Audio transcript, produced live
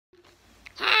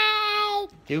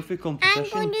Healthy competition. I'm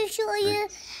going to show you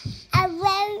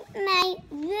around my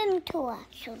room tour.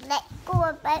 So let's go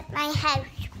about my house.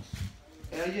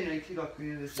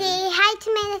 Say hi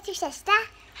to my little sister.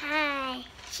 Hi.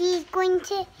 She's going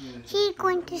to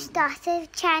start a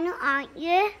channel, aren't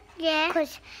you? Yeah.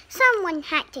 Because someone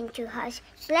hacked into hers.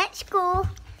 So let's go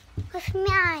with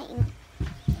mine.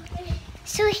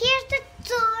 So here's the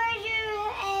door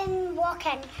you walk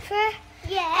in through.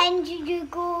 Yeah. And you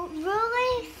go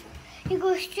really. You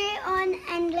go straight on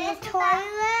and the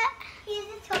toilet. Here's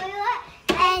the toilet.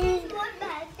 And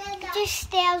just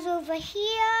stairs over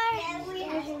here.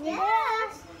 Yeah,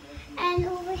 and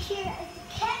over here is the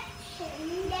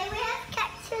kitchen. Then we have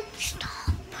kitchen.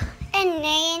 Stop. And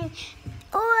then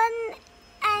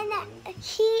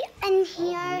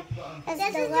here is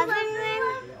the living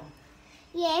room.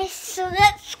 Yes, so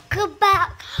let's go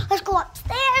back. Let's go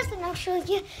upstairs and I'll show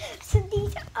you. So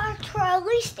these are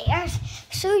trolley stairs.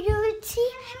 So you would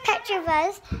see a picture of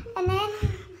us and then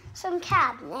some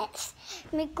cabinets.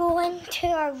 We go into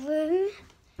our room.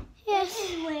 Yes.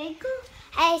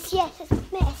 Yes,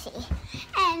 it's messy.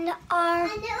 And our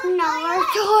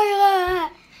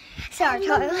toilet. So our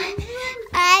toilet.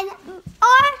 And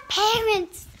our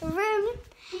parents' room.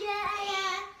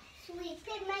 Yeah. Sleep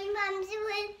in my mum's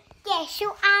room. Yes,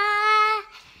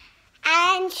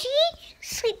 and she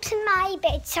sleeps in my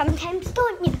bed sometimes,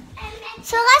 don't you?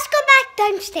 So let's go back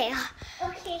downstairs.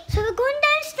 Okay. So we're going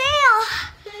downstairs.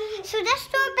 So this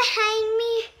door behind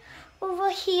me,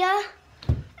 over here,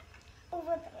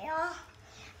 over there,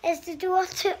 is the door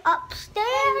to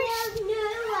upstairs.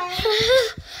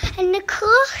 And the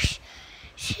cloche.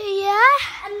 So yeah.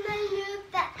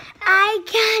 I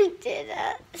can't do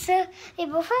that. So they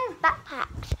both have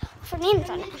backpacks for names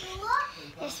on it.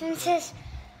 This one says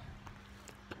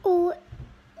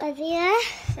Olivia.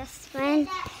 This one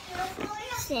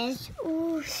says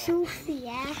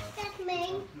Sophia.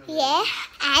 Yeah,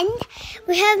 and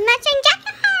we have matching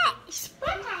jackets.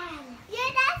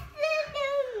 Yeah,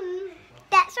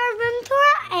 that's our room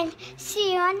tour, and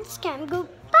see you on the scan. Go.